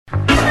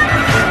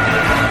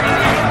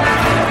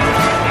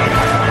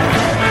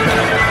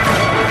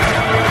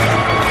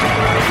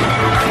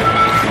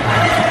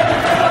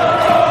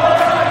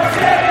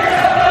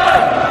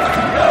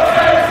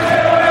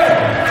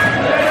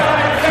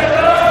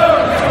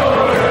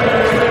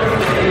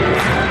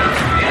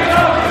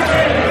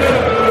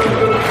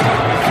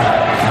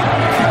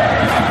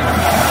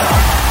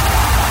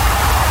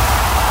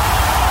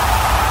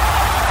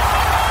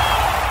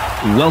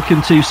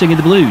welcome to Singing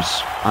the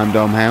Blues. I'm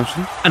Dom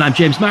Housen. And I'm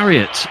James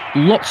Marriott.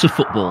 Lots of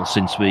football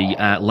since we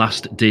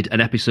last did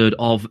an episode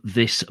of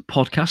this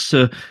podcast.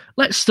 So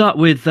let's start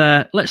with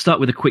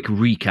a quick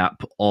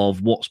recap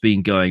of what's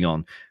been going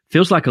on.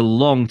 Feels like a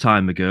long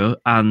time ago,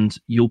 and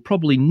you'll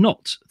probably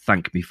not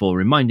thank me for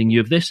reminding you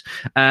of this,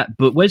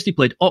 but Wednesday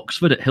played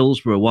Oxford at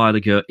Hillsborough a while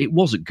ago. It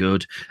wasn't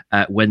good.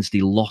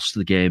 Wednesday lost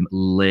the game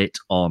late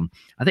on.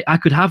 I think I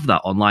could have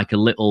that on like a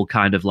little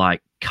kind of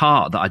like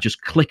cart that I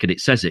just click and it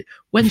says it.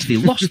 Wednesday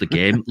lost the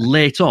game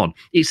late on.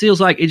 It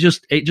feels like it's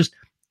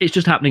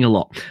just happening a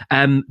lot.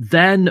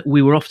 Then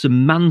we were off to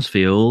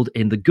Mansfield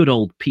in the good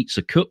old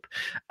Pizza Cup,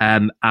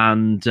 and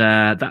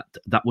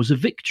that was a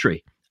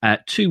victory.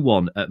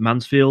 2-1 at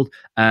Mansfield.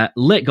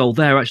 Late goal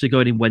there actually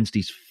going in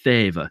Wednesday's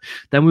favour.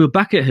 Then we were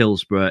back at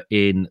Hillsborough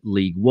in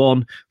League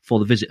One for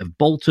the visit of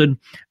Bolton.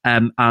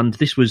 And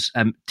this was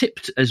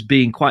tipped as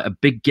being quite a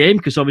big game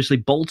because obviously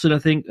Bolton, I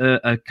think,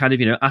 are kind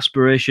of,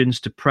 aspirations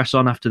to press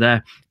on after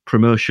their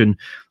promotion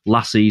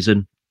last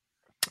season.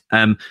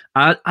 I mean,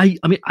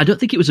 I don't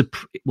think it was it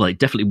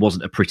definitely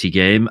wasn't a pretty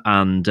game,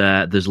 and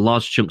there's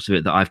large chunks of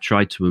it that I've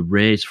tried to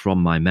erase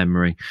from my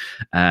memory.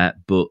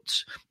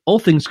 But all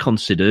things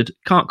considered,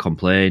 can't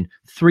complain.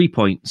 3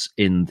 points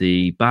in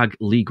the bag.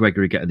 Lee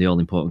Gregory getting the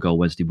all-important goal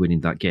Wednesday,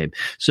 winning that game.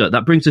 So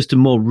that brings us to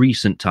more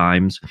recent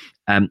times.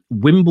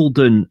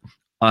 Wimbledon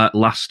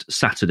last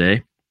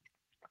Saturday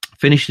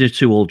finished in a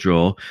 2-2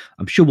 draw.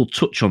 I'm sure we'll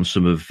touch on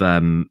some of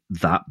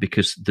that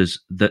because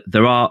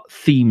there are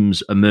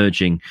themes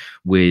emerging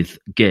with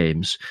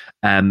games.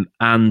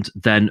 And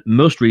then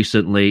most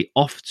recently,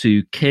 off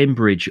to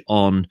Cambridge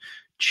on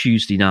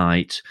Tuesday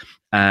night.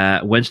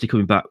 Wednesday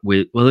coming back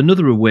with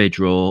another away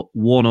draw,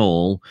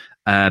 1-1.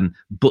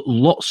 But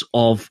lots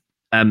of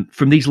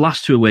from these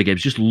last two away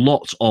games, just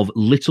lots of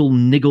little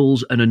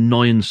niggles and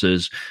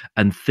annoyances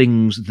and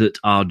things that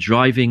are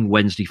driving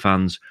Wednesday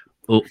fans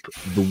up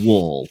the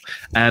wall.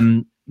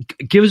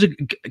 Give us a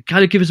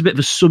bit of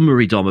a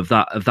summary, Dom, of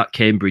that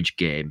Cambridge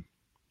game.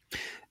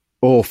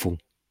 Awful,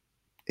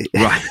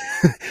 right?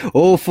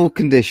 Awful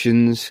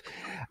conditions,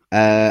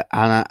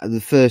 and the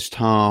first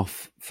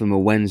half, from a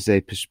Wednesday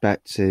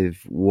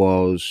perspective,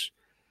 was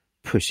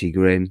pretty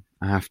grim.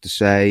 I have to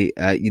say,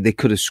 they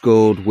could have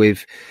scored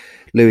with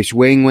Lewis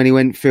Wing when he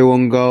went through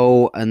on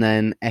goal, and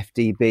then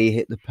FDB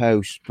hit the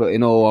post. But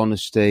in all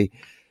honesty,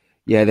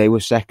 yeah, they were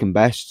second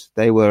best.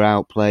 They were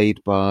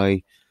outplayed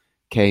by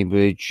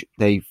Cambridge.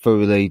 They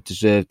thoroughly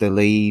deserved the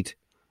lead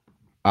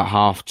at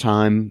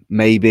half-time.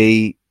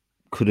 Maybe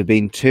could have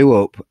been 2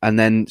 up. And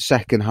then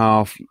second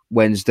half,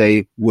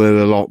 Wednesday were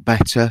a lot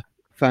better,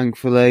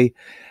 thankfully.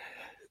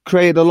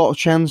 Created a lot of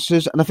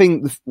chances. And I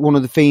think one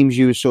of the themes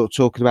you were sort of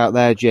talking about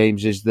there,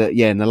 James, is that,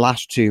 in the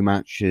last 2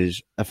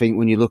 matches, I think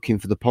when you're looking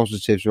for the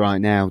positives right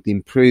now, the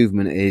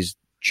improvement is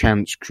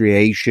chance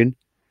creation,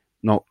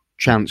 not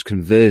chance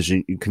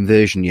conversion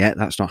yet.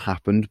 That's not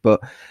happened,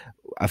 but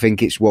I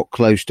think it's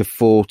close to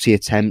 40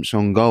 attempts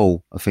on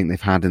goal I think they've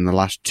had in the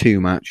last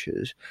 2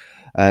 matches.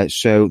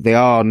 So they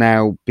are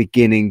now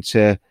beginning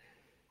to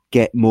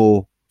get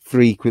more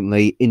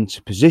frequently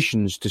into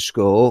positions to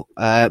score,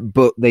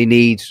 but they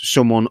need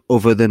someone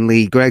other than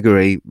Lee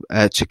Gregory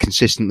to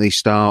consistently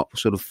start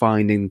sort of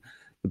finding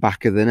the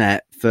back of the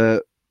net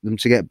for them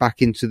to get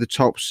back into the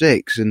top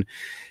 6. And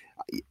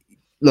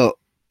look,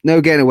 no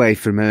getting away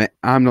from it.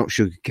 I'm not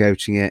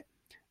sugarcoating it.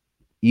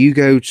 You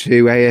go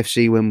to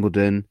AFC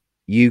Wimbledon,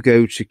 you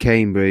go to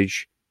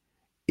Cambridge,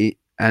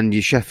 and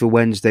you Sheffield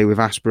Wednesday with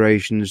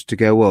aspirations to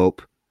go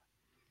up,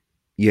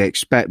 you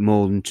expect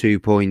more than 2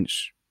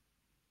 points.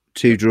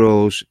 2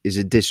 draws is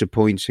a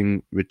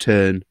disappointing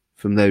return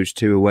from those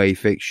 2 away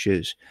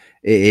fixtures.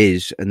 It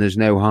is, and there's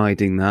no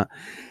hiding that.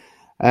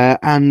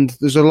 And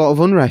there's a lot of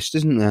unrest,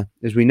 isn't there?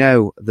 As we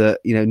know that,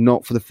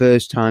 not for the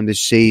first time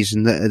this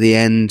season, that at the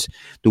end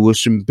there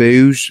was some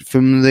boos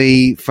from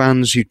the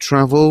fans who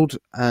travelled,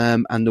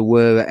 and there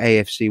were at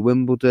AFC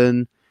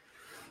Wimbledon.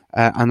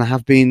 And there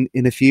have been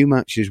in a few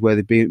matches where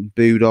they've been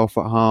booed off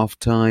at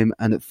half-time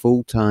and at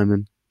full-time.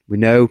 And we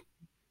know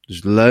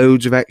there's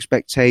loads of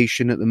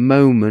expectation at the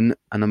moment,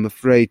 and I'm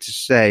afraid to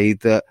say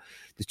that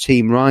the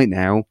team right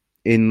now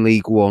in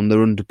League One, they're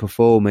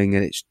underperforming,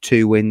 and it's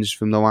 2 wins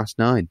from the last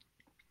 9.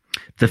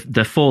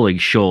 They're falling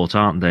short,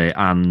 aren't they?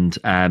 And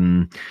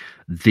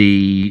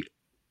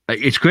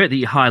it's great that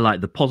you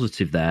highlight the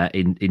positive there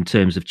in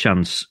terms of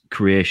chance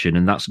creation,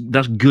 and that's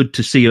good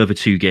to see over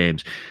 2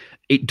 games.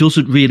 It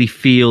doesn't really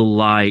feel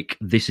like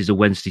this is a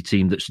Wednesday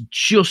team that's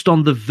just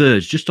on the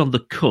verge, just on the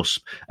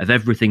cusp of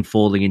everything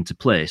falling into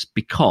place,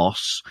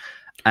 because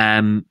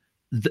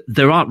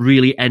there aren't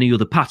really any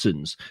other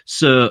patterns.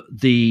 So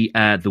the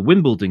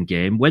Wimbledon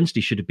game,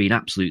 Wednesday should have been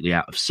absolutely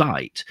out of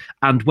sight.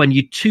 And when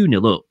you're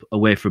 2-0 up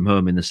away from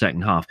home in the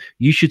second half,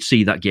 you should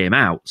see that game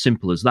out.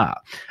 Simple as that.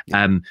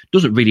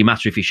 Doesn't really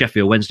matter if you're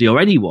Sheffield Wednesday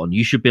or anyone.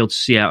 You should be able to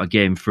see out a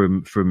game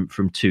from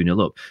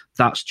 2-0 up.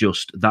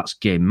 that's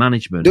game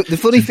management. The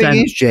funny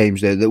thing is,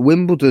 James, though, that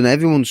Wimbledon,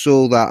 everyone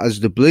saw that as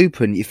the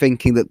blueprint. You're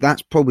thinking that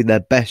that's probably their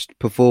best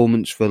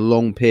performance for a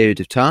long period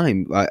of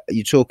time.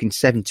 You're talking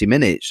 70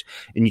 minutes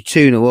and you're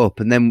 2-0 up.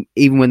 And then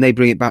even when they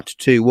bring it back to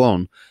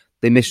 2-1,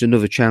 they miss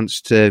another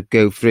chance to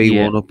go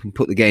 3-1 up and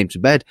put the game to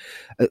bed.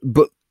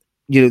 But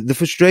the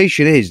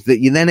frustration is that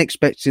you're then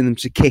expecting them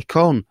to kick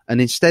on.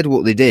 And instead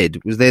what they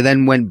did was they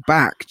then went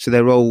back to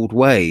their old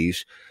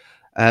ways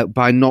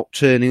by not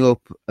turning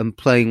up and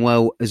playing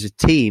well as a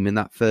team in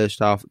that first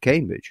half at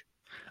Cambridge.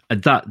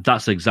 And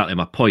that's exactly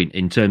my point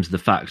in terms of the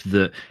fact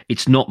that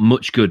it's not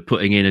much good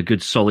putting in a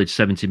good solid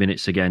 70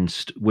 minutes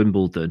against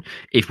Wimbledon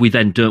if we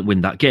then don't win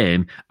that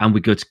game and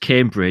we go to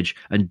Cambridge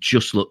and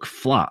just look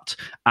flat.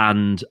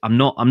 And I'm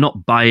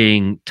not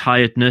buying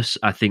tiredness.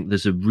 I think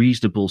there's a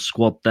reasonable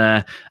squad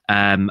there,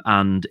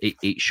 and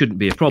it shouldn't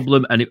be a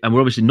problem. And we're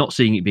obviously not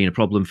seeing it being a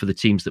problem for the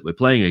teams that we're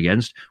playing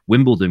against.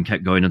 Wimbledon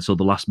kept going until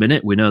the last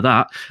minute. We know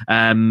that.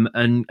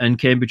 And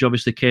Cambridge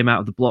obviously came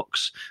out of the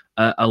blocks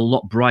a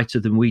lot brighter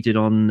than we did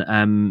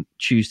on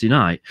Tuesday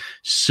night.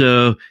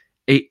 So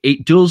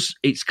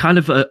it's kind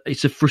of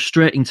it's a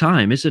frustrating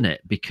time, isn't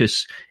it?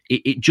 Because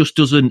it just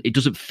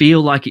doesn't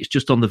feel like it's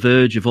just on the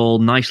verge of all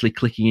nicely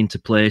clicking into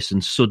place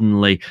and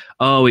suddenly,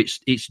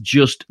 it's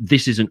just,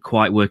 this isn't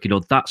quite working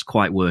or that's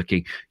quite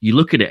working. You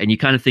look at it and you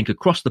kind of think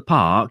across the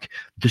park,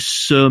 there's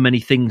so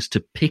many things to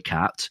pick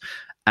at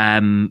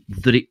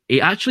that it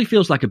actually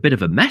feels like a bit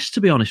of a mess,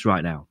 to be honest,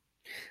 right now.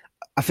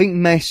 I think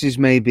mess is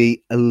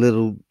maybe a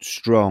little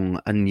strong,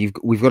 and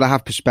we've got to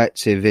have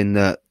perspective in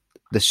that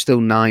they're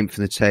still ninth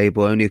in the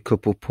table, only a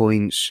couple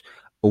points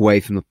away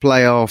from the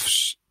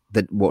playoffs.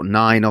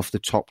 9 off the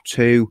top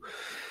 2,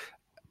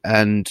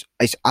 and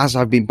it's as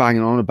I've been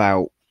banging on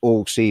about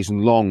all season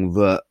long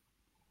that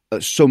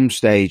at some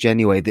stage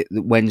anyway, that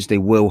Wednesday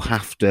will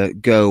have to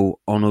go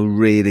on a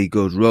really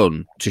good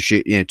run to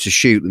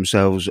shoot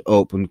themselves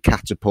up and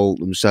catapult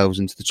themselves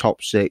into the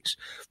top 6,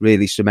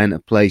 really cement a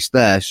place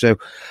there. So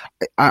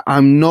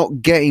I'm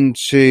not getting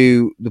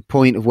to the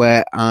point of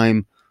where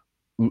I'm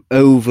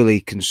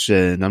overly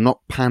concerned. I'm not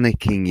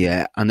panicking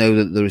yet. I know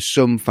that there are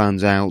some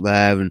fans out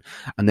there, and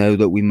I know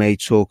that we may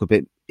talk a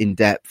bit in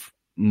depth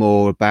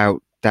more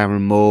about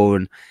Darren Moore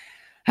and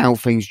how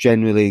things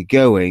generally are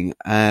going.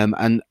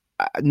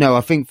 No,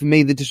 I think for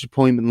me, the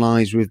disappointment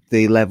lies with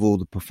the level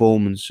of the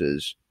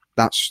performances.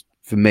 That's,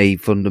 for me,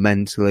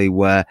 fundamentally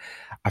where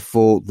I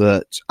thought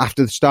that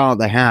after the start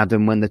they had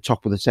and when they're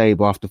top of the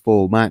table after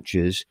 4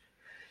 matches,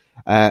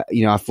 I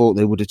thought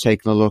they would have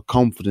taken a lot of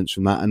confidence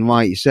from that. And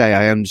like you say,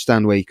 I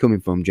understand where you're coming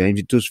from,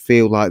 James. It does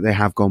feel like they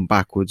have gone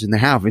backwards, and they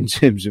have in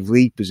terms of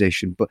league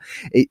position, but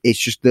it's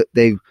just that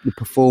the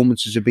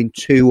performances have been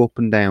too up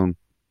and down.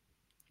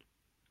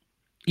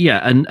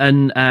 Yeah,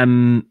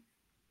 and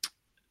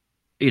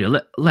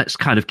let's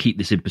kind of keep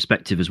this in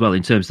perspective as well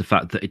in terms of the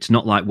fact that it's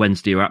not like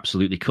Wednesday are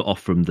absolutely cut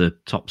off from the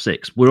top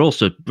 6. We're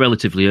also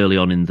relatively early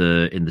on in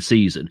the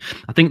season.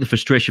 I think the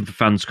frustration for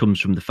fans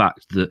comes from the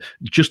fact that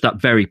just that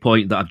very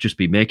point that I've just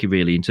been making,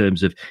 really, in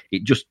terms of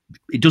it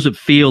doesn't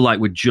feel like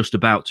we're just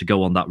about to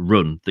go on that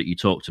run that you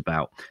talked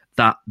about.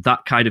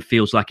 That kind of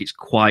feels like it's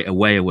quite a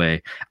way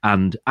away.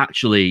 And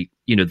actually,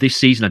 this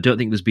season, I don't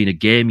think there's been a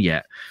game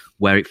yet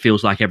where it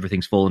feels like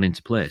everything's fallen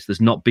into place.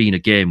 There's not been a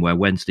game where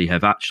Wednesday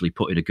have actually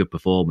put in a good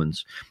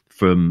performance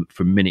from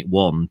minute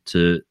 1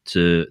 to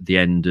the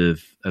end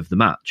of the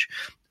match.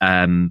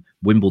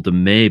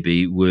 Wimbledon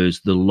maybe was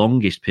the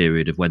longest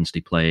period of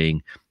Wednesday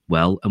playing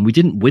well, and we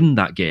didn't win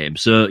that game.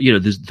 So,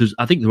 there's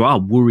I think there are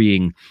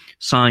worrying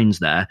signs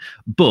there,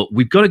 but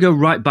we've got to go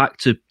right back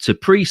to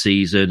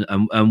pre-season.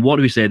 And what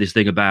do we say this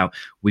thing about?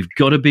 We've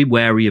got to be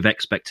wary of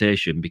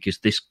expectation, because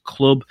this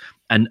club,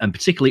 and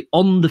particularly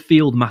on the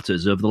field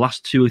matters over the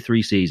last 2 or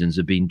 3 seasons,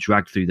 have been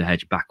dragged through the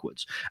hedge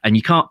backwards. And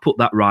you can't put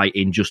that right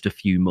in just a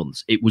few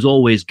months. It was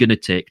always going to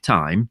take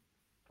time.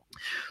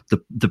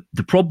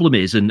 The problem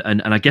is, and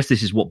I guess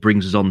this is what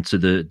brings us on to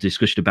the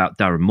discussion about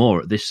Darren Moore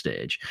at this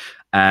stage.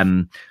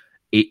 I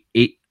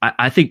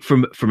think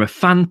from a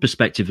fan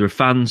perspective, there are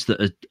fans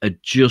that are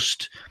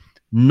just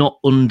not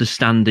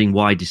understanding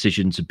why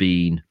decisions are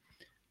being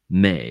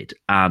made.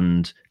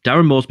 And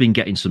Darren Moore's been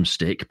getting some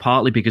stick,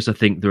 partly because I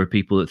think there are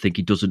people that think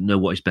he doesn't know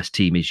what his best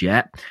team is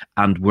yet.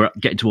 And we're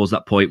getting towards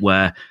that point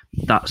where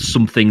that's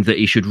something that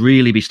he should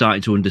really be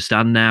starting to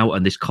understand now.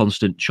 And this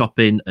constant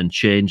chopping and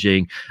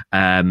changing,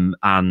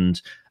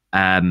 it's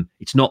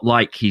not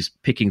like he's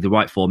picking the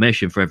right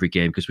formation for every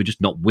game, because we're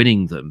just not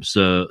winning them.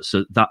 So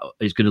that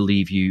is going to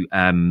leave you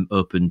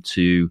open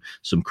to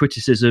some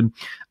criticism,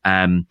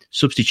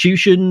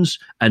 substitutions,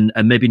 and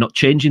maybe not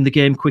changing the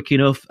game quick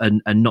enough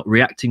and not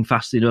reacting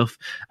fast enough.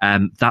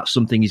 That's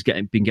something he's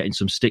been getting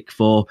some stick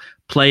for.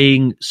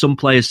 Playing some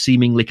players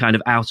seemingly kind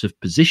of out of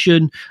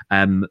position.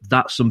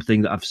 That's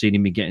something that I've seen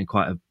him be getting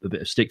quite a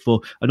bit of stick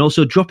for. And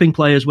also dropping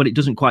players when it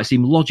doesn't quite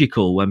seem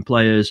logical, when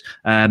players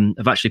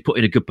have actually put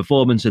in a good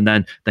performance and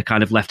then they're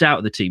kind of left out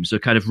of the team. So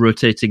kind of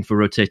rotating for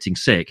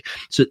rotating's sake.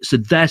 So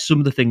there's some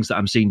of the things that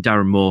I'm seeing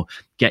Darren Moore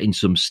getting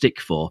some stick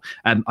for.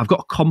 I've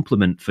got a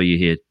compliment for you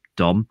here,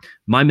 Dom.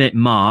 My mate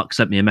Mark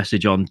sent me a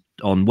message on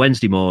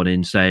Wednesday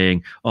morning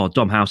saying, "Oh,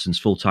 Dom Howson's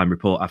full-time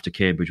report after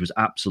Cambridge was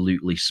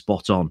absolutely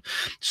spot on."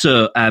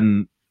 So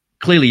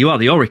clearly, you are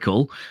the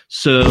oracle.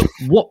 So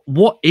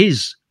what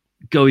is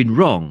going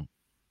wrong?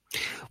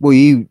 Well,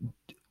 you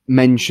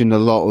mentioned a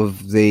lot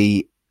of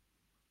the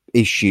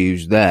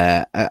issues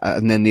there,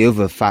 and then the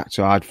other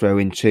factor I'd throw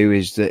in too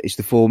is that it's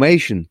the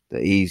formation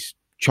that he's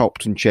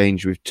chopped and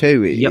changed with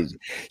too. Yep.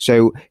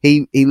 So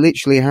he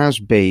literally has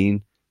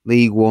been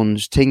League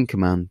One's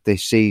Tinkerman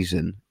this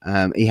season.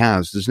 He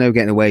has. There's no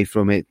getting away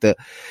from it. That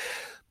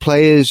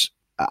players,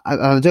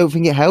 I don't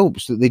think it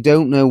helps that they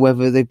don't know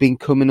whether they've been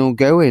coming or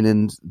going,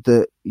 and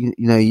that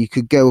you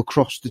could go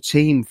across the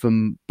team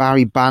from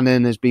Barry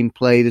Bannon has been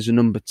played as a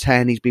number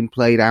 10. He's been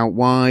played out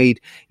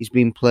wide. He's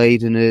been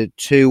played in a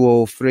 2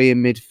 or 3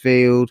 in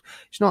midfield.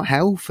 It's not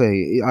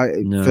healthy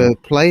for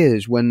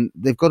players when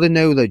they've got to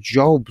know their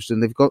jobs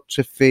and they've got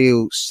to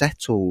feel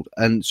settled.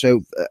 And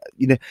so,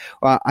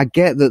 I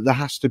get that there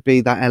has to be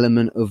that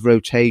element of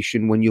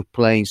rotation when you're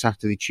playing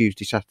Saturday,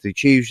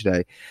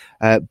 Tuesday.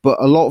 But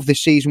a lot of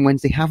this season,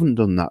 Wednesday haven't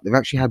done that. They've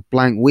actually had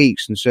blank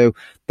weeks. And so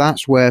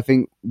that's where I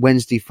think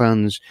Wednesday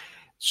fans,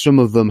 some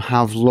of them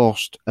have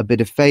lost a bit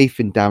of faith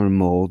in Darren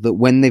Moore, that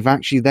when they've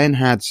actually then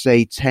had,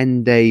 say,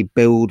 10-day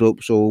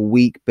build-ups or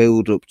week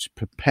build-up to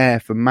prepare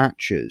for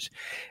matches,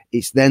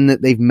 it's then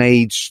that they've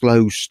made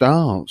slow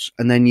starts.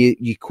 And then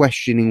you're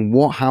questioning,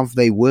 what have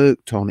they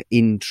worked on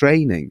in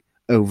training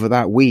over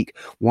that week?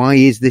 Why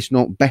is this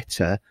not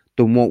better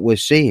than what we're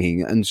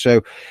seeing? And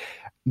so,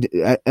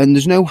 and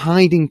there's no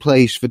hiding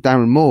place for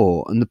Darren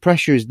Moore, and the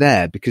pressure is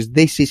there because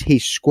this is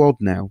his squad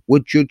now. We're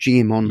judging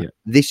him on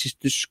this is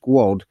the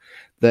squad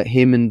that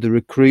him and the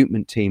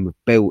recruitment team have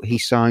built. He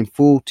signed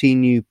 14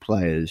 new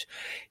players.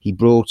 He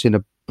brought in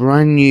a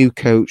brand new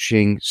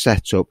coaching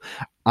setup.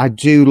 I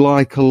do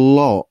like a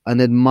lot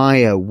and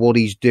admire what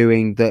he's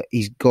doing, that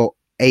he's got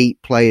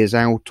 8 players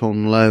out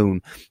on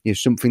loan,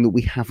 something that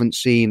we haven't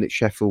seen at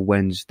Sheffield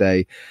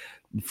Wednesday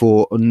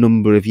for a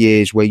number of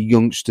years, where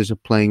youngsters are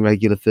playing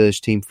regular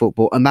first team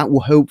football, and that will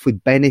hopefully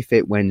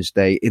benefit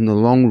Wednesday in the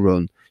long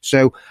run.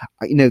 So,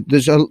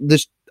 there's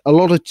a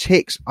lot of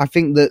ticks. I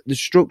think that the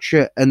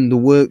structure and the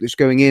work that's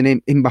going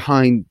in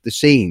behind the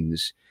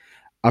scenes,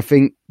 I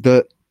think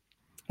that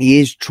he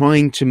is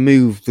trying to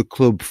move the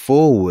club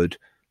forward,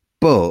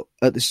 but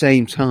at the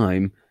same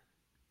time,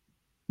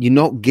 you're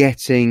not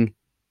getting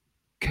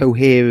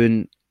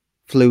coherent,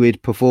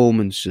 fluid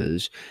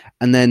performances.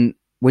 And then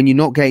when you're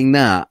not getting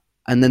that,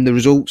 and then the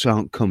results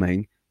aren't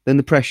coming, then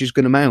the pressure's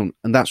going to mount.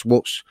 And that's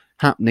what's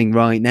happening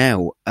right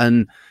now.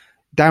 And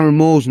Darren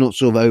Moore's not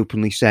sort of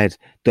openly said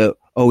that,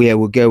 oh yeah,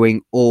 we're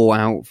going all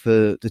out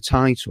for the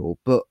title.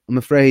 But I'm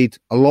afraid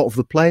a lot of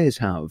the players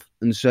have.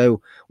 And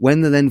so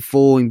when they're then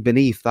falling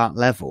beneath that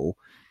level,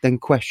 then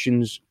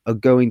questions are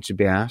going to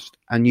be asked,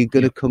 and you're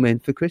going to come in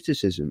for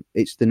criticism.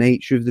 It's the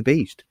nature of the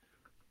beast.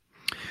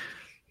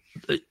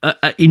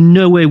 In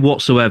no way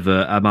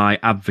whatsoever am I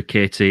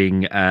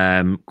advocating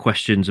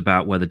questions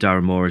about whether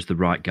Darren Moore is the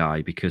right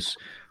guy, because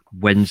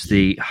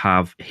Wednesday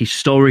have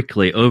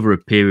historically, over a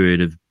period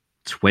of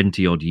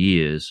 20-odd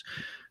years,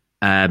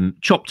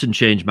 chopped and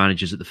changed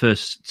managers at the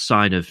first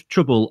sign of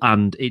trouble,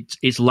 and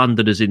it's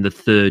landed us in the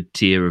third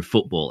tier of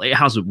football. It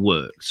hasn't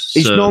worked.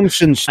 It's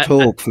nonsense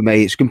talk for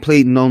me. It's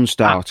complete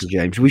non-starter,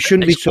 James. We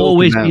shouldn't be talking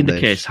always about been this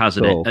the case,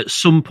 hasn't it? At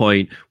some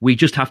point, we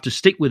just have to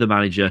stick with a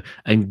manager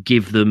and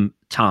give them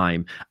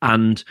time.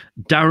 And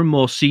Darren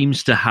Moore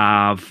seems to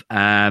have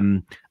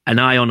an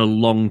eye on a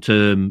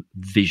long-term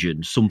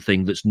vision,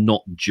 something that's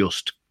not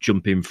just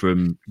jumping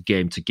from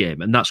game to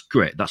game. And that's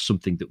great. That's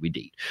something that we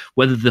need.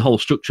 Whether the whole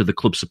structure of the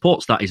club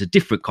supports that is a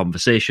different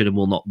conversation, and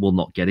we'll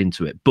not get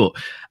into it. But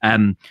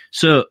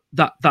so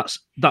that's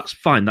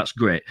fine. That's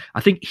great.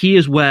 I think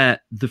here's where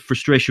the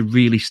frustration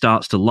really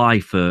starts to lie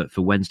for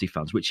Wednesday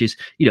fans, which is,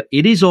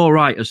 it is all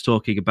right us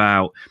talking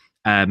about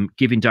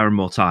giving Darren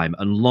Moore time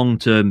and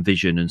long-term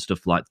vision and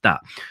stuff like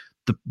that.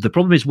 The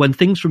problem is when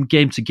things from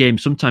game to game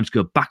sometimes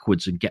go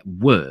backwards and get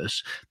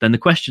worse, then the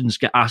questions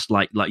get asked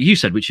like you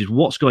said, which is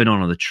what's going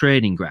on the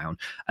training ground.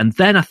 And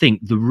then I think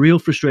the real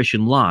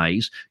frustration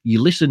lies, you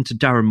listen to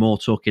Darren Moore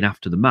talking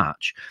after the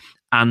match,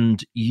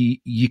 and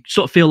you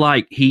sort of feel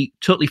like he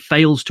totally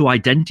fails to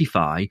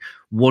identify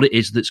what it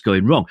is that's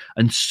going wrong.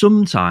 And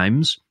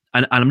sometimes,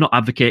 and I'm not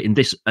advocating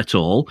this at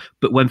all,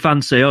 but when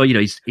fans say, oh,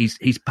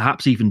 he's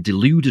perhaps even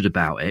deluded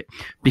about it,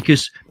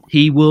 because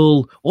he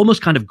will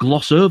almost kind of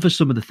gloss over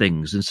some of the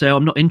things and say, oh,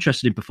 I'm not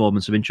interested in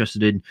performance, I'm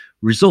interested in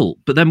result.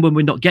 But then when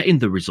we're not getting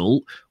the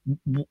result,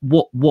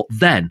 what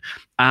then?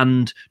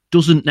 And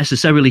doesn't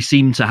necessarily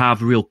seem to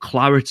have real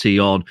clarity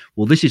on,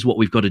 well, this is what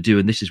we've got to do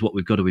and this is what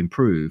we've got to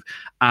improve.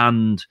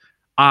 And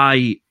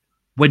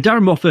when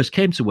Darren Moore first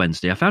came to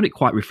Wednesday, I found it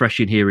quite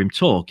refreshing hearing him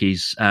talk.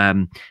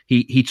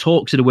 He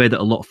talks in a way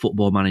that a lot of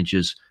football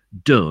managers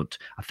don't.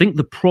 I think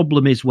the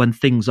problem is when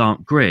things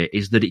aren't great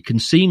is that it can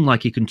seem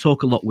like he can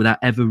talk a lot without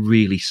ever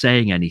really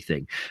saying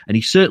anything. And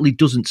he certainly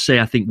doesn't say,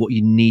 I think, what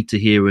you need to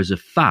hear as a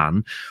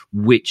fan,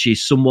 which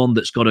is someone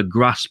that's got a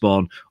grasp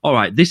on, all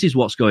right, this is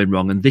what's going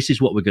wrong and this is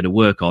what we're going to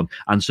work on.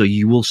 And so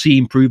you will see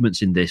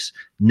improvements in this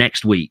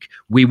next week.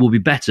 We will be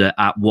better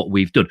at what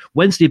we've done.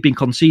 Wednesday have been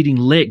conceding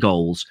late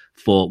goals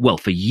for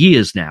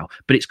years now,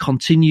 but it's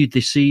continued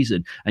this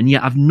season. And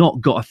yet I've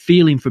not got a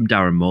feeling from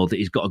Darren Moore that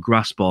he's got a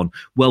grasp on,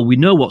 well, we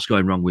know what's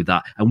going wrong with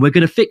that and we're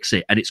going to fix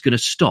it and it's going to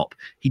stop.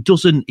 He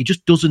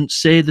just doesn't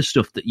say the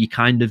stuff that you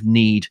kind of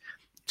need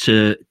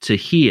to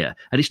hear.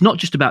 And it's not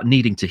just about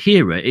needing to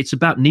hear it, it's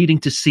about needing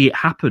to see it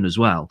happen as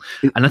well.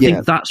 And I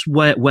think that's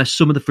where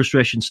some of the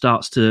frustration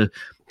starts to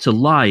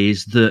lie,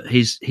 is that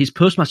his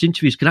post-match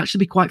interviews can actually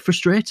be quite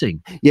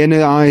frustrating. Yeah,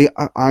 no,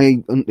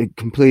 I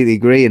completely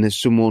agree. And as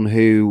someone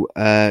who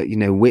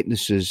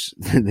witnesses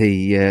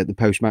the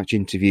post-match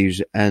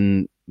interviews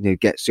and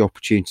gets the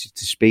opportunity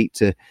to speak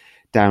to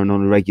Darren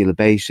on a regular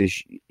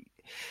basis,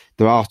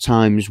 there are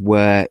times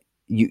where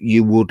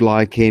you would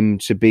like him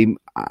to be.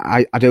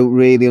 I don't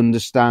really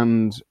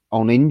understand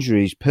on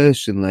injuries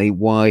personally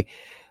why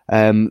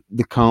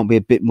there can't be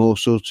a bit more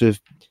sort of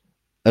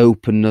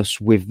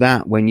openness with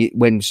that.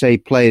 When say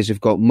players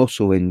have got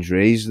muscle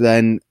injuries,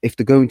 then if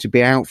they're going to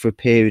be out for a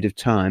period of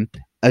time,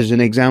 as an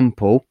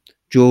example,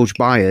 George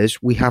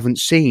Byers we haven't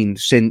seen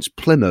since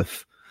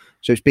Plymouth,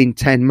 so it's been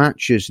 10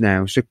 matches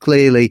now. So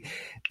clearly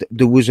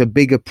there was a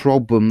bigger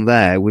problem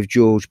there with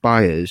George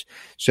Byers.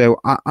 So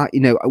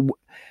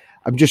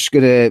I'm just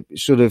going to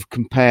sort of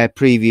compare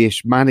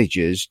previous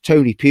managers.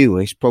 Tony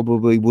Pulis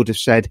probably would have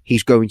said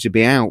he's going to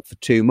be out for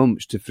 2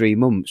 months to 3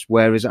 months,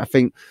 whereas I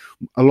think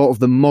a lot of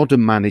the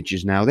modern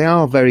managers now, they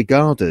are very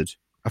guarded.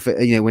 I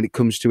think, when it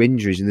comes to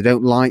injuries, and they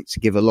don't like to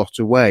give a lot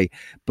away.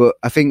 But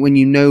I think when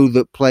you know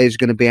that players are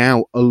going to be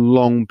out a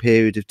long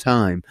period of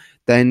time,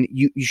 then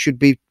you should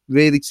be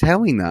really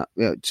telling that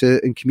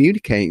and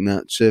communicating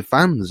that to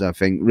fans. I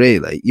think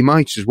really you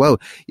might as well.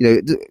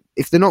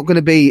 If they're not going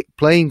to be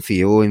playing for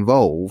you or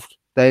involved,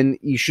 then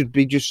you should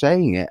be just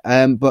saying it.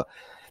 But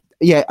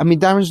yeah, I mean,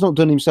 Darren's not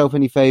done himself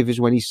any favours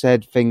when he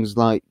said things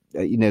like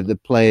the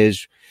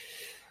players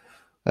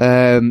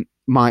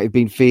might have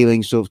been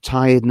feeling sort of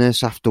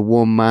tiredness after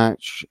one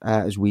match,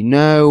 as we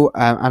know.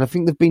 And I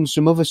think there've been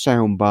some other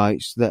sound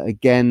bites that,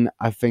 again,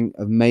 I think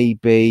have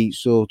maybe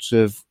sort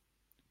of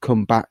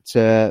come back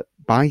to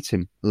bite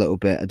him a little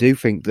bit. I do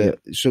think that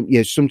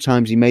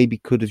sometimes he maybe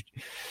could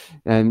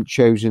have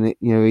chosen it,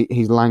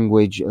 his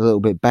language a little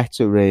bit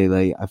better,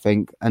 really, I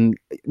think. And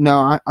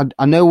no,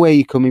 I know where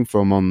you're coming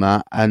from on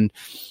that. And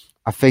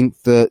I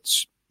think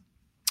that,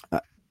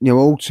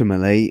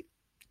 ultimately,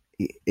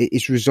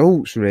 it's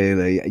results,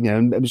 really.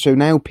 So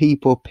now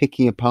people are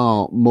picking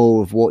apart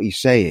more of what he's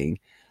saying,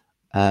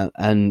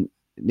 and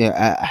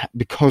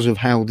because of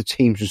how the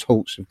team's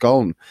results have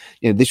gone.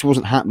 This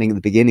wasn't happening at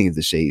the beginning of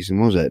the season,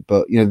 was it?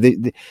 But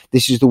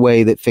this is the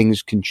way that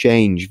things can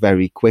change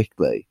very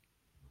quickly.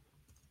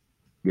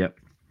 Yep.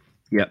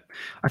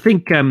 I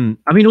think,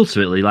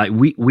 ultimately, like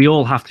we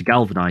all have to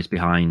galvanise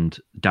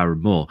behind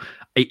Darren Moore.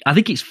 I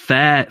think it's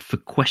fair for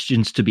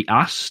questions to be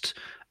asked.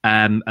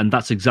 And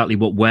that's exactly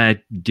what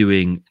we're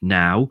doing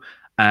now.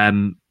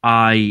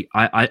 I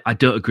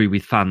don't agree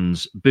with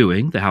fans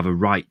booing. They have a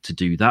right to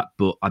do that,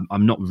 but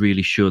I'm not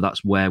really sure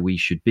that's where we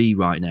should be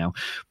right now.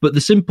 But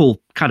the simple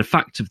kind of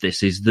fact of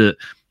this is that,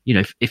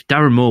 if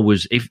Darren Moore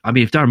was, if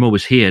Darren Moore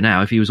was here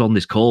now, if he was on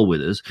this call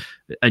with us,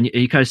 and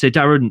you kind of say,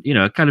 Darren,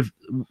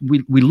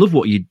 we love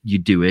what you're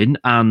doing,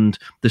 and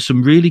there's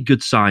some really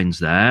good signs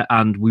there,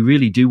 and we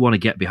really do want to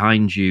get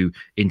behind you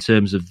in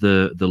terms of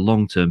the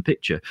long-term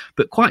picture.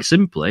 But quite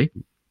simply,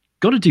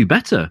 got to do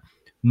better.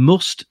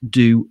 Must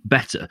do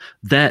better.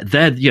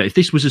 If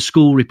this was a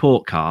school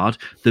report card,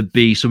 there'd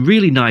be some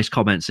really nice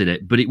comments in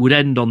it, but it would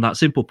end on that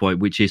simple point,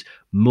 which is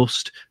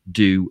must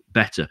do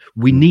better.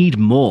 We need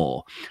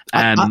more.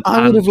 I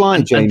would have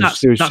liked James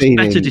to have seen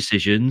better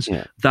decisions.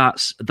 Yeah.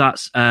 That's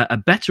a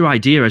better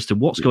idea as to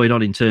what's going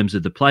on in terms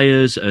of the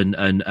players and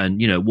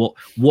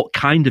what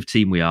kind of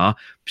team we are.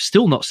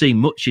 Still not seeing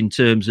much in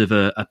terms of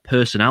a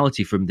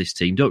personality from this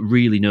team. Don't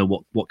really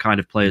know what kind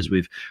of players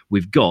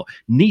we've got.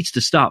 Needs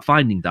to start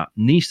finding that.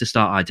 Needs to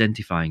start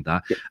identifying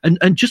that,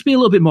 and just be a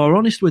little bit more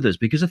honest with us,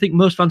 because I think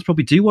most fans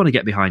probably do want to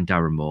get behind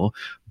Darren Moore,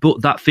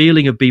 but that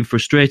feeling of being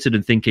frustrated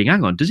and thinking,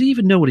 hang on, does he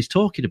even know what he's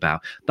talking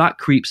about? That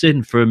creeps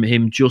in from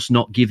him just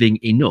not giving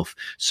enough.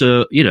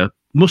 So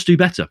must do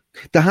better.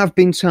 There have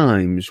been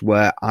times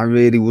where I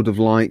really would have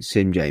liked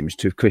him, James,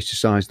 to have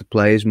criticised the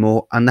players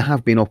more, and there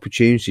have been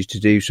opportunities to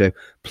do so.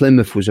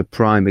 Plymouth was a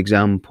prime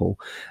example,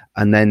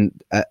 and then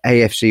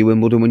AFC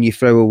Wimbledon, when you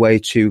throw away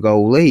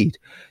 2-goal lead,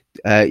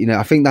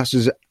 I think that's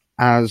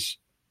as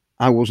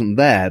I wasn't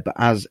there, but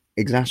as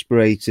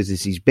exasperated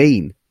as he's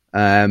been,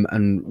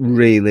 and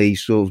really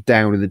sort of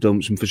down in the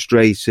dumps and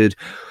frustrated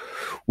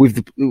with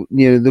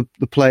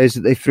the players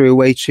that they threw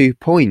away 2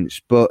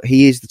 points. But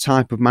he is the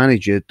type of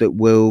manager that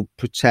will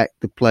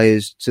protect the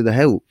players to the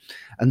hilt.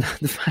 And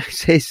the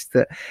fact is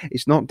that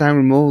it's not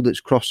Darren Moore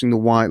that's crossing the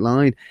white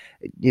line.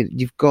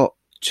 You've got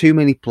too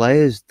many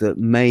players that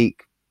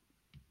make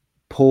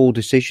poor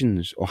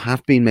decisions or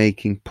have been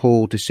making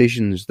poor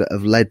decisions that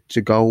have led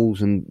to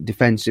goals and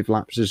defensive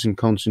lapses and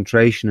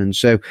concentration. And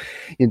so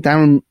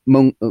Darren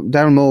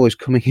Moore is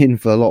coming in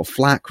for a lot of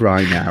flack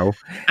right now.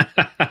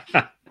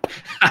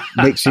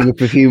 Mixing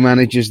up a few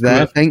managers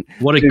there, I think.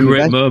 What a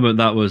great moment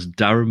that was,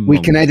 Darren. We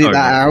can edit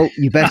that out.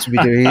 You better be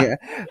doing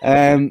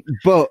it.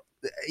 But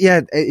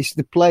yeah, it's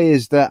the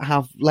players that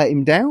have let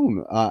him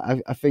down.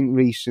 I think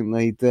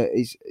recently that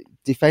is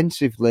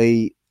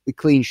defensively the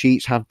clean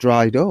sheets have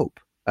dried up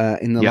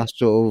in the last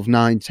sort of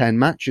 9-10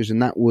 matches,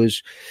 and that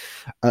was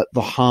at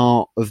the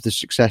heart of the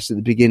success at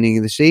the beginning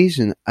of the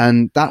season,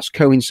 and that's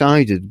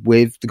coincided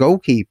with the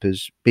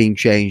goalkeepers being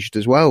changed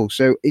as well.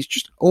 So it's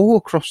just all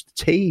across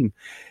the team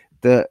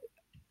that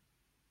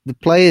the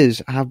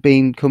players have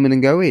been coming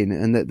and going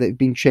and that they've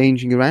been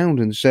changing around.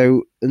 And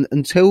so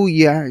until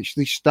you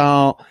actually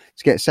start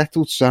to get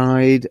settled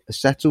side, a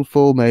settled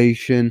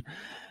formation,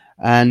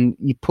 and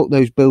you put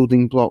those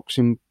building blocks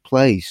in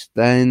place,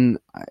 then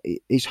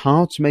it's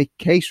hard to make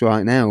a case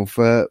right now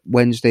for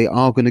Wednesday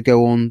are going to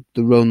go on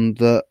the run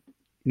that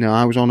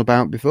I was on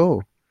about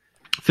before.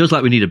 Feels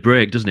like we need a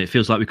break, doesn't it? It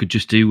feels like we could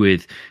just do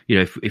with,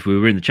 if we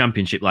were in the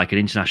Championship, like an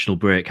international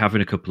break,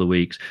 having a couple of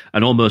weeks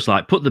and almost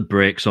like put the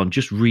brakes on,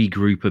 just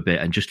regroup a bit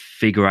and just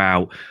figure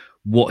out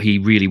what he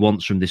really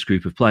wants from this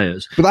group of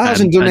players. But that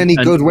hasn't done any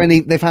good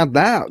when they've had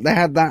that. They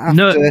had that after.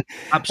 No,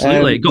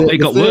 absolutely. It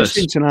got worse.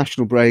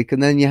 International break,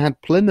 and then you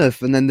had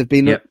Plymouth, and then there've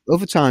been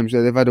other times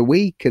where they've had a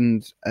week,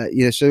 and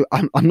so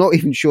I'm not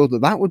even sure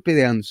that would be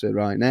the answer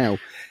right now.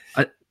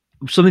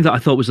 Something that I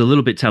thought was a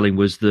little bit telling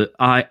was that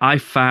I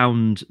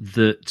found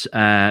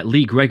that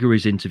Lee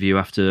Gregory's interview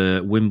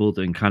after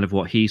Wimbledon, kind of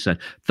what he said,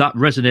 that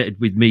resonated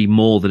with me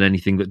more than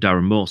anything that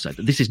Darren Moore said.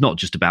 This is not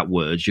just about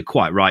words. You're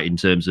quite right in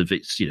terms of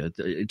it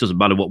doesn't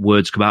matter what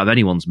words come out of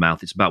anyone's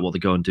mouth. It's about what they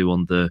go and do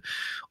on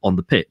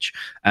the pitch.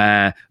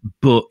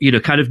 But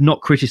kind of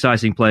not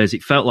criticising players.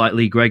 It felt like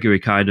Lee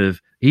Gregory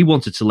he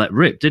wanted to let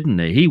rip, didn't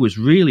he? He was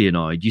really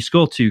annoyed. You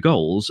score 2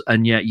 goals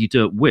and yet you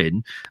don't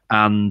win.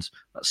 And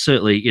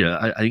certainly,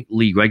 I think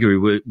Lee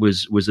Gregory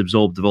was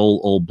absorbed of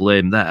all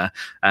blame there.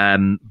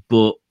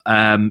 But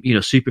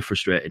super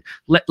frustrated.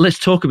 Let's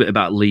talk a bit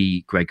about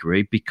Lee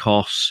Gregory,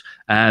 because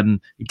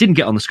he didn't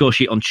get on the score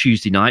sheet on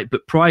Tuesday night,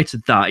 but prior to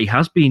that, he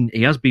has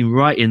been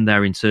right in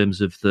there in terms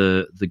of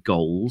the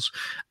goals.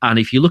 And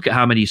if you look at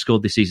how many he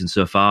scored this season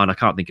so far, and I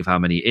can't think of how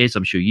many it is,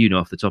 I'm sure you know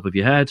off the top of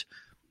your head.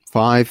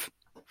 5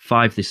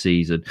 this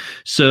season.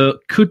 So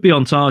could be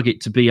on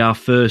target to be our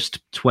first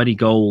 20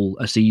 goal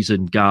a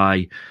season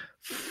guy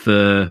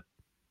for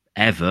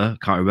ever.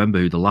 Can't remember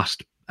who the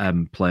last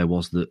player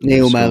was that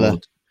Neil scored. Mellor.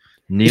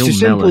 Neil it's as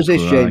simple Mellor, as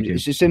this, James.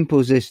 It's as simple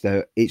as this,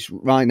 though. It's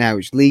right now.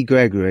 It's Lee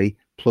Gregory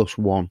plus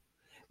 1.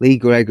 Lee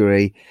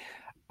Gregory.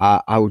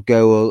 I would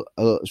go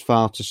as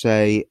far to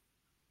say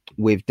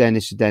with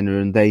Dennis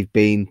Adeniran, they've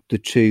been the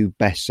 2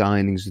 best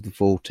signings of the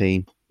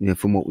 14.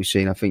 From what we've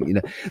seen, I think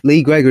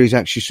Lee Gregory's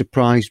actually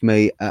surprised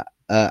me at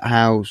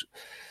how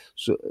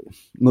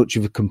much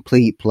of a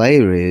complete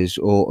player he is.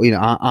 Or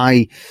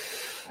I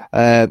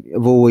have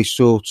always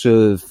sort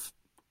of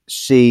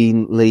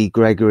seen Lee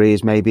Gregory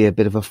as maybe a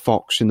bit of a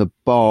fox in the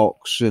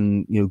box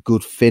and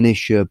good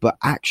finisher, but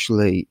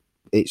actually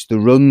it's the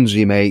runs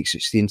he makes,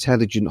 it's the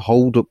intelligent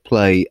hold-up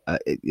play.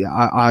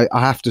 I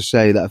have to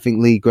say that I think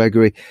Lee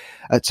Gregory,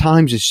 at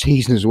times this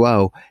season as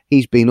well,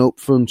 he's been up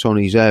front on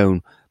his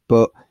own,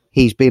 but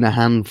he's been a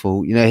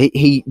handful.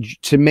 He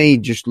to me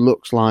just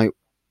looks like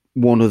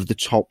one of the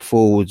top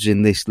forwards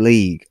in this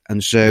league.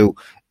 And so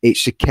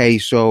it's a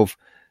case of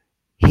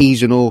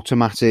he's an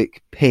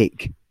automatic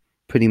pick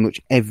pretty much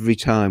every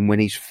time when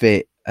he's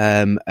fit.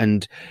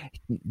 And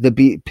there'll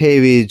be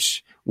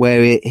periods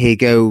where he'll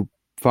go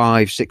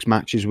 5-6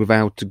 matches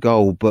without a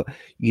goal, but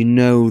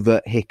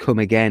that he'll come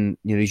again.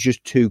 He's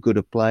just too good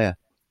a player.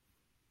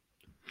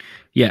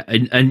 Yeah,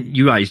 and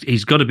you're right.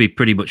 He's got to be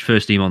pretty much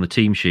first team on the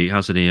team sheet,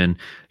 hasn't he? And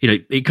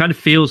it kind of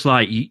feels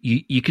like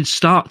you can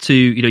start to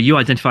you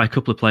identify a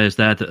couple of players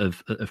there that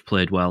have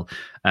played well.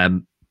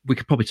 We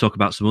could probably talk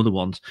about some other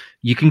ones.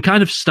 You can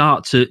kind of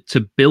start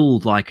to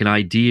build like an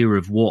idea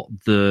of what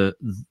the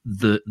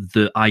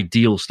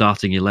ideal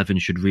starting 11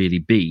 should really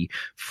be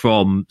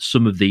from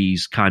some of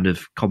these kind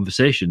of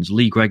conversations.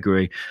 Lee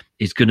Gregory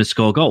is going to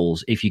score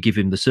goals if you give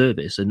him the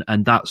service,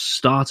 and that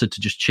started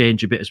to just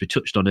change a bit, as we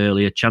touched on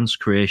earlier. Chance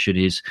creation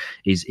is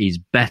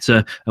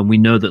better, and we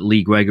know that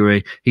Lee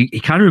Gregory,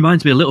 he kind of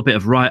reminds me a little bit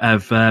of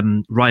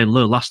Ryan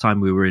Lowe last time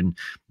we were in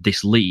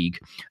this league,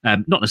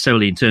 not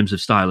necessarily in terms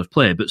of style of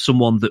play, but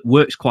someone that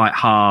works quite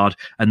hard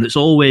and that's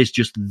always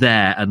just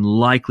there and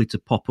likely to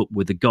pop up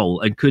with a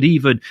goal, and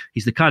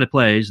he's the kind of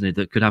player, isn't he,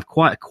 that could have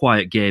quite a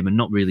quiet game and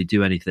not really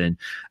do anything,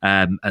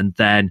 and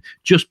then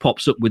just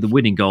pops up with a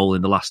winning goal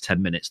in the last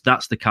 10 minutes.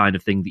 that's the kind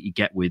of thing that you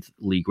get with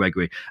Lee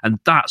Gregory. And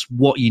that's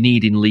what you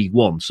need in League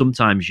One.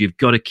 Sometimes you've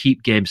got to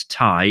keep games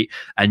tight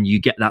and you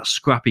get that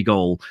scrappy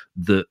goal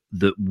that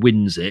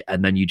wins it,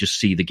 and then you just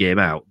see the game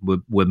out.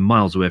 We're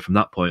miles away from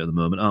that point at the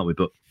moment, aren't we?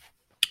 But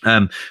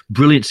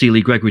brilliant to see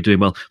Lee Gregory doing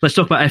well. Let's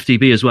talk about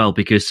FDB as well,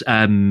 because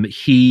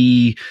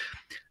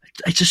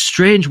it's a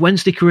strange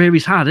Wednesday career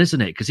he's had,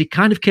 isn't it? Because he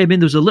kind of came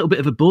in, there was a little bit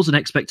of a buzz and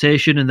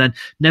expectation, and then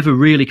never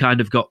really kind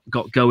of got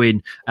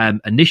going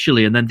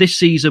initially. And then this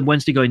season,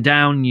 Wednesday going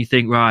down, you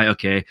think, right,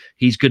 okay,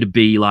 he's going to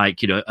be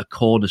like, a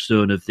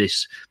cornerstone of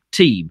this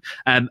team.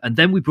 And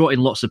then we brought in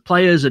lots of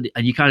players, and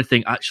you kind of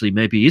think, actually,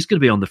 maybe he's going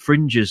to be on the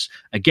fringes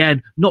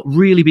again, not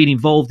really being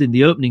involved in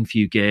the opening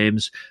few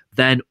games.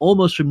 Then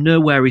almost from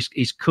nowhere,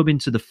 he's come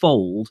into the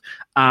fold,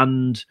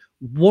 and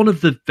one of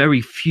the very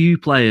few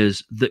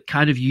players that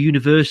kind of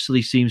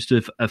universally seems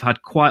to have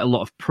had quite a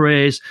lot of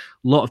praise,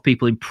 a lot of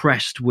people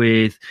impressed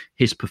with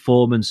his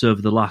performance over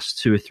the last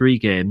 2 or 3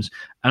 games,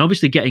 and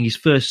obviously getting his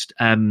first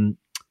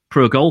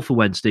pro goal for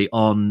Wednesday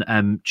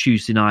on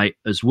Tuesday night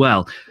as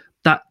well.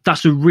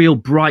 That's a real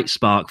bright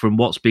spark from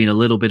what's been a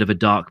little bit of a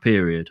dark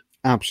period.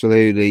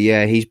 Absolutely,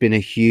 yeah. He's been a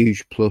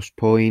huge plus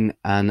point,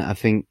 and I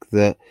think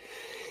that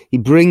he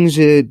brings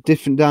a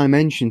different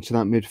dimension to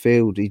that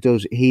midfield. He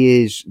does.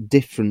 He is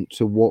different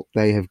to what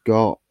they have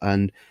got.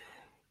 And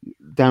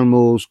Darren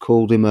Moore's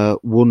called him a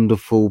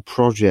wonderful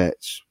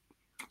project.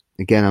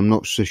 Again, I'm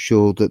not so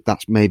sure that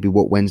that's maybe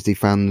what Wednesday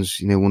fans,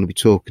 want to be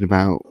talking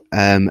about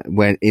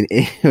when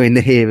in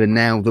the here and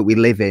now that we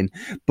live in.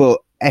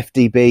 But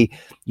FDB,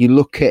 you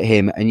look at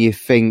him and you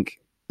think,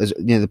 as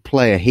the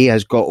player, he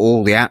has got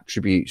all the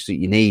attributes that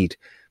you need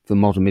for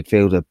modern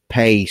midfielder: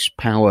 pace,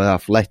 power,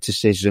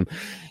 athleticism,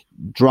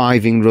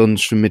 driving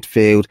runs from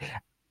midfield.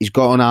 He's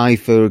got an eye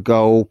for a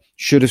goal.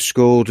 Should have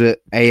scored at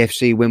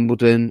AFC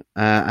Wimbledon,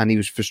 and he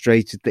was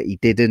frustrated that he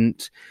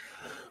didn't.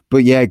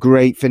 But yeah,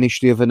 great finish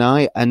the other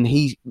night. And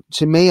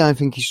to me, I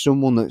think he's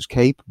someone that's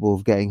capable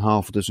of getting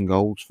half a dozen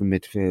goals from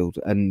midfield.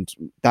 And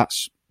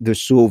that's the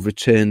sort of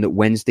return that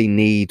Wednesday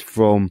need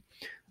from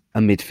a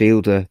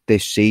midfielder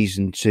this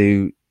season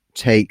to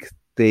take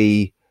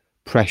the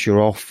pressure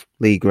off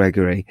Lee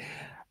Gregory.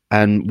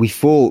 And we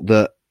thought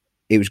that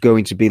it was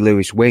going to be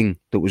Lewis Wing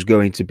that was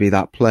going to be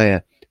that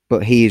player,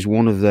 but he is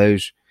one of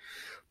those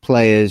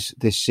players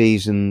this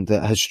season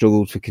that has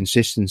struggled for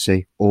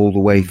consistency all the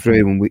way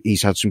through. And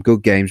he's had some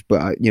good games,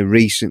 but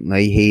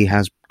recently he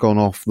has gone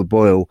off the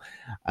boil.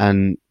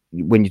 And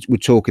when we're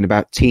talking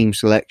about team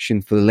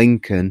selection for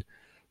Lincoln,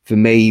 for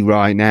me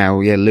right now,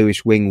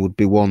 Lewis Wing would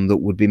be one that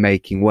would be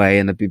making way,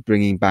 and I'd be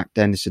bringing back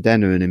Dennis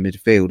Adeniran in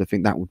midfield. I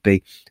think that would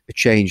be a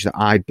change that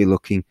I'd be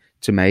looking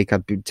to make.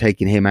 I'd be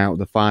taking him out of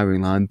the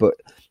firing line, but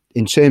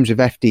in terms of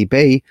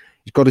FDB,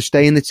 he's got to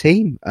stay in the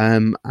team.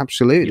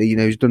 Absolutely.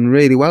 He's done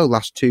really well the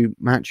last 2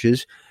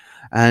 matches,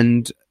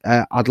 and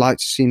I'd like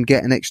to see him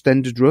get an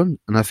extended run,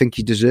 and I think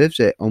he deserves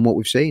it on what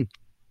we've seen.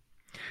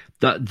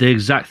 The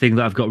exact thing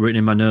that I've got written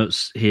in my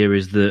notes here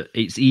is that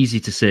it's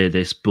easy to say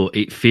this, but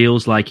it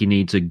feels like he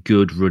needs a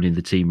good run in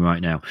the team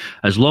right now.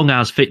 As long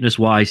as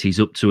fitness-wise he's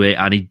up to it,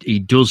 and he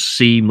does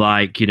seem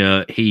like,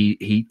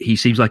 he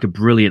seems like a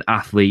brilliant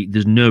athlete.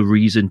 There's no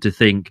reason to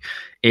think,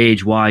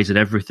 age-wise and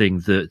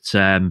everything,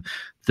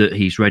 that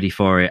he's ready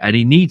for it. And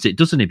he needs it,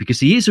 doesn't he? Because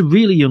he is a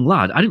really young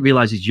lad. I didn't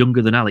realise he's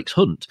younger than Alex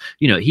Hunt.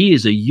 He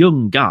is a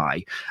young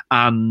guy,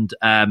 and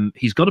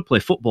he's got to play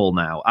football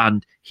now.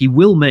 And he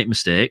will make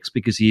mistakes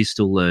because he is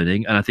still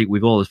learning. And I think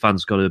we've all as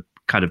fans got to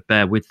kind of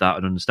bear with that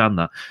and understand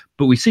that.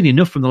 But we've seen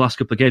enough from the last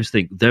couple of games to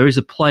think there is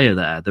a player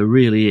there. There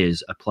really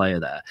is a player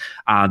there.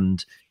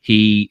 And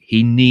he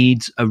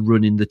needs a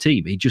run in the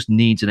team. He just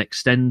needs an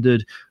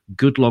extended,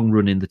 good long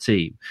run in the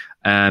team.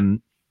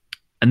 And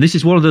this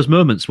is one of those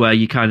moments where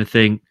you kind of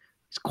think,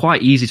 it's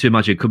quite easy to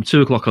imagine come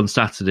 2:00 on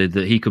Saturday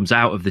that he comes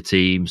out of the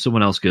team,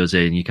 someone else goes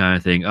in, you kind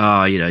of think,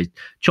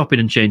 chopping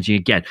and changing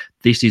again.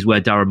 This is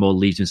where Darren Moore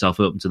leaves himself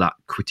open to that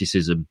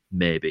criticism,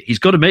 maybe. He's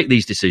got to make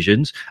these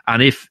decisions.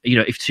 And if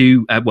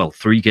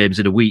 3 games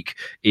in a week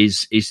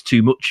is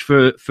too much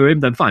for him,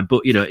 then fine.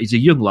 But, he's a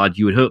young lad.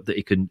 You would hope that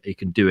he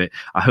can do it.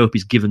 I hope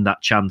he's given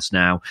that chance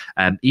now.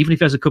 Even if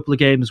there's a couple of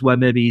games where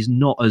maybe he's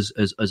not as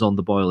on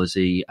the boil as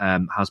he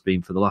has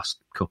been for the last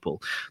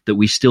couple, that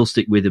we still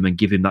stick with him and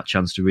give him that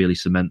chance to really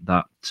cement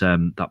that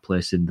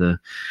place in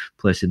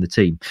the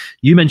team.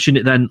 You mentioned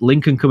it then,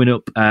 Lincoln coming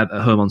up at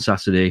home on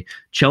Saturday,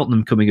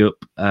 Cheltenham coming up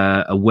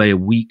away a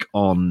week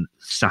on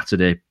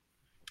Saturday.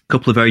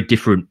 Couple of very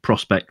different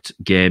prospect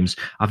games.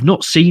 I've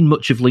not seen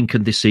much of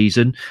Lincoln this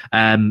season.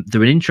 They're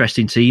an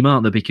interesting team,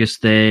 aren't they? Because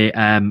they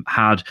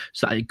had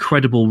that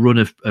incredible run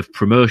of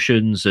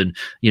promotions, and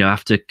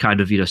after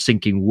kind of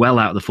sinking well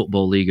out of the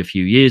Football League a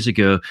few years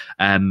ago,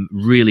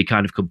 really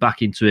kind of come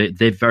back into it.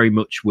 They're very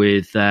much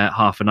with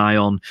half an eye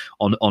on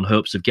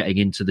hopes of getting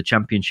into the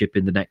Championship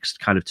in the next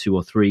kind of 2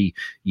 or 3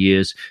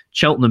 years.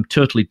 Cheltenham,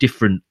 totally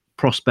different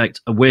prospect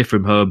away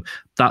from home.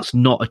 That's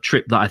not a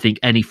trip that I think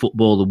any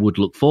footballer would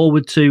look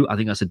forward to. I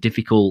think that's a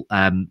difficult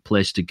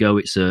place to go.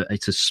 It's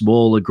a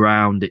smaller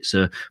ground. It's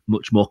a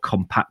much more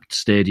compact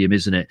stadium,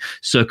 isn't it?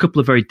 So a couple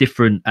of very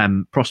different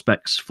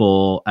prospects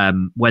for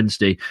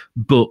Wednesday,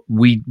 but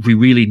we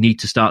really need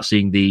to start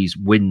seeing these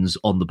wins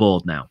on the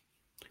board now.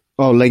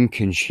 Oh,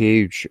 Lincoln's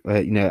huge.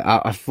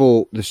 I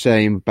thought the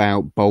same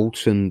about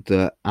Bolton,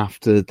 that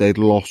after they'd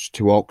lost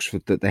to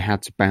Oxford, that they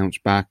had to bounce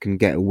back and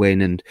get a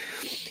win. And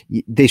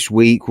this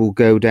week will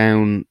go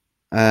down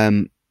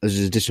as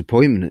a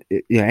disappointment.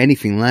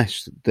 Anything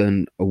less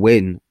than a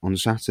win on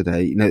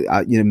Saturday.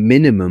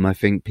 Minimum I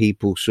think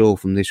people saw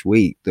from this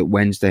week that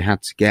Wednesday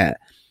had to get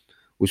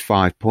was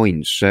 5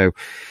 points. So,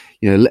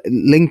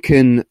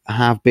 Lincoln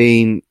have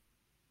been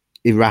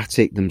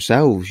erratic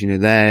themselves.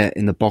 They're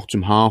in the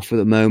bottom half at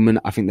the moment.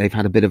 I think they've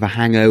had a bit of a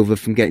hangover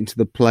from getting to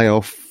the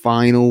playoff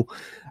final.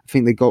 I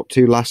think they got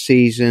to last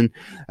season,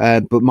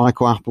 but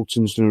Michael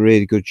Appleton's done a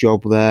really good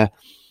job there.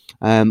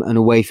 And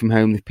away from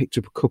home, they've picked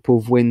up a couple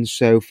of wins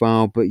so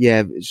far. But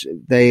yeah,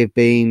 they have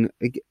been,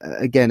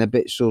 again, a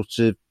bit sort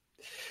of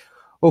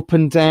up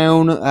and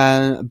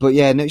down. But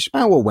yeah, no, it's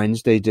about what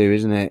Wednesday do,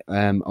 isn't it,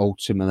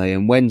 ultimately?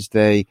 And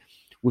Wednesday,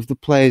 with the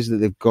players that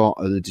they've got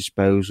at the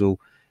disposal,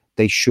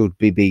 they should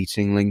be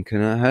beating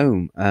Lincoln at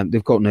home.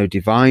 They've got no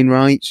divine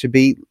right to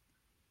beat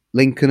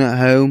Lincoln at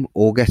home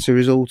or get a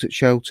result at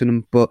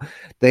Cheltenham, but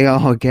they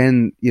are,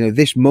 again,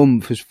 this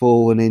month has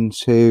fallen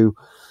into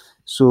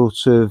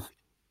sort of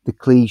the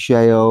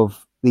cliche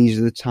of these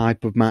are the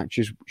type of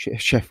matches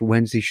Sheffield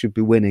Wednesday should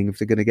be winning if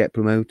they're going to get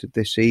promoted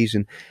this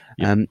season.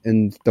 Yeah.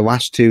 And the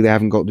last two, they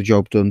haven't got the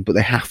job done, but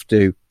they have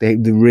to. They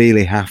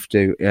really have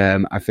to.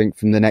 I think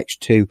from the next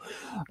two,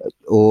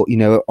 or,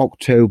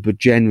 October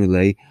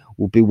generally,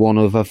 will be one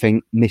of, I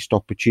think, missed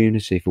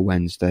opportunity for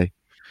Wednesday.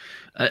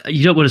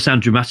 You don't want to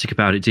sound dramatic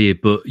about it, do you?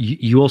 But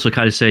you also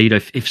kind of say,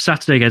 if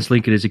Saturday against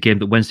Lincoln is a game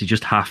that Wednesday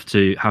just have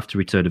to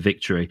return a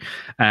victory,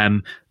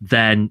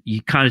 then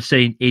you kind of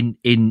say in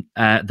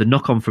the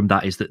knock on from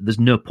that is that there's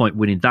no point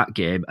winning that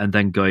game and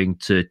then going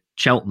to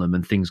Cheltenham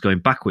and things going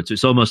backwards. So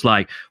it's almost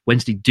like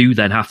Wednesday do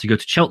then have to go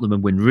to Cheltenham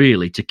and win,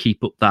 really, to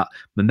keep up that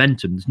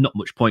momentum. There's not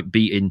much point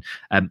beating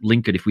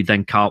Lincoln if we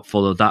then can't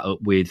follow that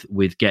up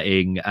with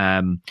getting.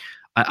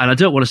 And I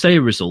don't want to say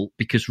a result,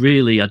 because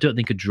really I don't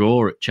think a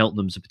draw at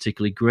Cheltenham's a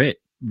particularly great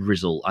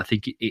result. I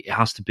think it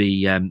has to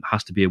be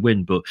a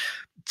win, but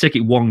take it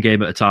one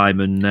game at a time.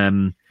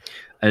 And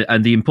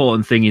the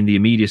important thing in the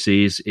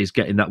immediacy is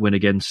getting that win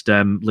against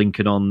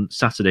Lincoln on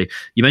Saturday.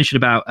 You mentioned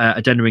about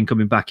Adeniran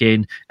coming back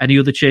in. Any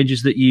other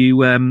changes that you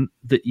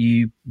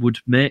would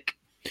make?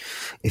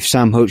 If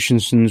Sam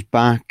Hutchinson's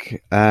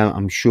back,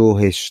 I'm sure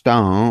he'll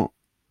start.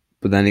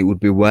 But then it would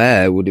be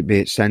where? Would it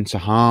be at centre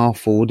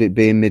half, or would it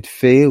be in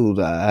midfield?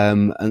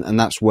 And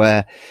that's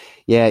where,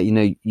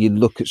 you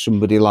look at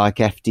somebody like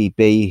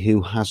FDB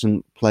who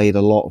hasn't played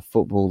a lot of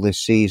football this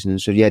season.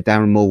 So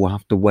Darren Moore will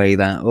have to weigh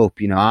that up.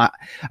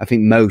 I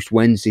think most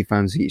Wednesday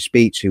fans that you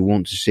speak to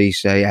want to see,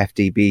 say,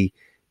 FDB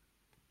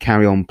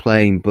carry on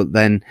playing. But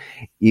then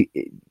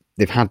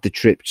they've had the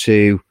trip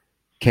to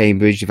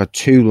Cambridge. They've had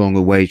 2 long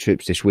away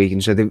trips this week.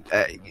 And so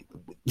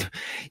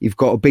you've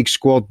got a big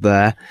squad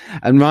there,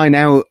 and right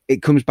now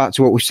it comes back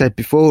to what we said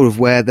before, of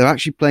where they're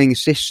actually playing a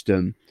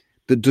system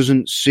that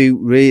doesn't suit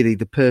really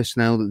the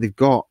personnel that they've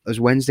got, as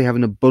Wednesday have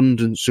an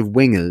abundance of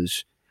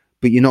wingers,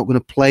 but you're not going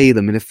to play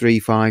them in a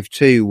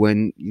 3-5-2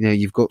 when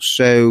you've got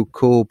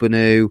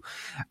Corbeanu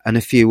and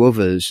a few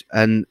others.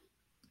 And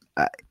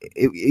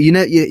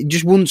it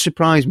just wouldn't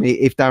surprise me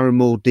if Darren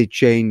Moore did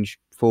change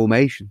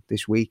formation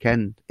this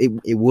weekend.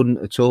 It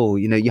wouldn't at all.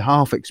 You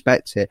half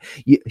expect it.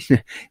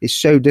 It's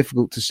so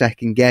difficult to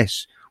second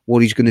guess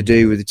what he's going to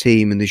do with the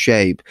team and the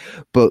shape.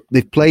 But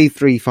they've played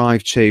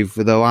 3-5-2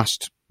 for the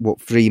last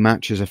 3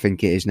 matches, I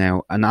think it is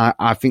now, and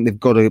I think they've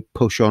got to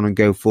push on and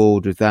go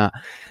forward with that.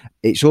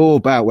 It's all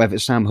about whether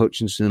Sam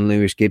Hutchinson and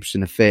Lewis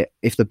Gibson are fit.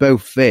 If they're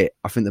both fit,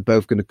 I think they're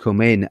both going to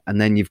come in,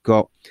 and then you've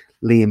got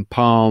Liam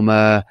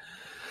Palmer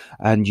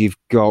and you've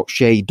got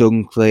Shea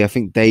Dunkley. I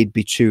think they'd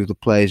be 2 of the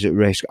players at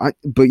risk. I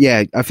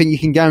think you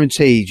can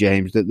guarantee,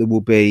 James, that there will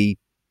be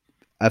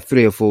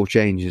 3 or 4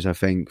 changes, I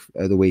think,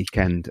 at the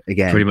weekend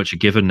again. Pretty much a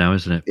given now,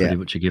 isn't it? Pretty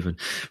much a given.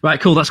 Right,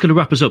 cool. That's going to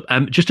wrap us up.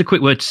 Just a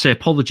quick word to say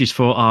apologies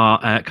for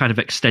our kind of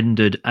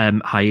extended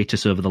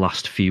hiatus over the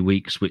last few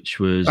weeks,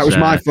 that was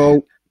my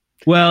fault.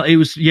 Well, it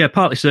was,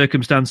 partly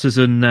circumstances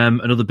and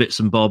other bits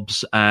and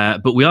bobs.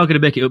 But we are going to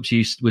make it up to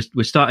you.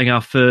 We're starting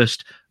our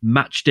first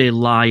Matchday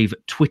Live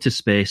Twitter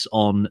space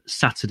on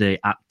Saturday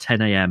at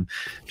 10 a.m.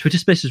 Twitter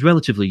space is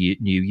relatively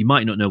new. You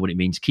might not know what it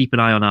means. Keep an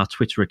eye on our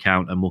Twitter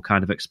account and we'll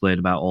kind of explain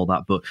about all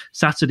that. But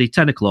Saturday,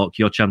 10 o'clock,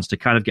 your chance to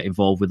kind of get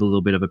involved with a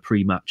little bit of a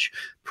pre-match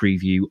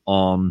preview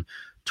on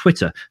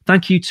Twitter.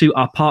 Thank you to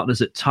our partners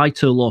at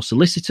Tyto Law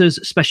Solicitors,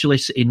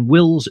 specialists in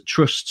wills,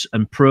 trusts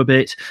and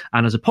probate.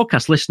 And as a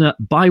podcast listener,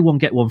 buy one,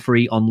 get one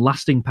free on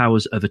lasting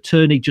powers of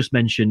attorney. Just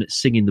mention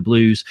Singing the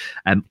Blues.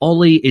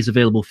 Ollie is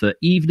available for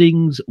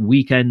evenings,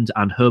 weekends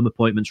and home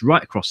appointments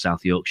right across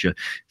South Yorkshire.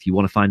 If you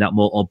want to find out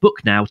more or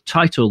book now,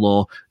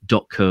 tytolaw.co.uk.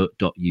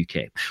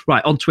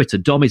 Right, on Twitter,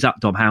 Dom is at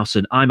Dom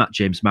Howson. I'm at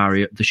James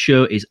Marriott. The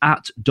show is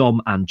at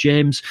Dom and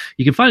James.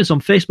 You can find us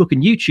on Facebook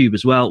and YouTube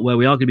as well, where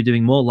we are going to be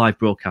doing more live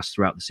broadcasts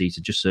throughout the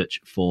season. Just search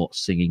for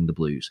Singing the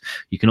Blues.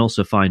 You can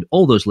also find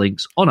all those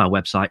links on our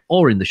website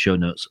or in the show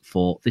notes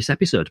for this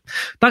episode.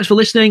 Thanks for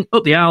listening.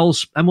 Up the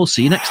Owls, and we'll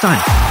see you next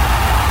time.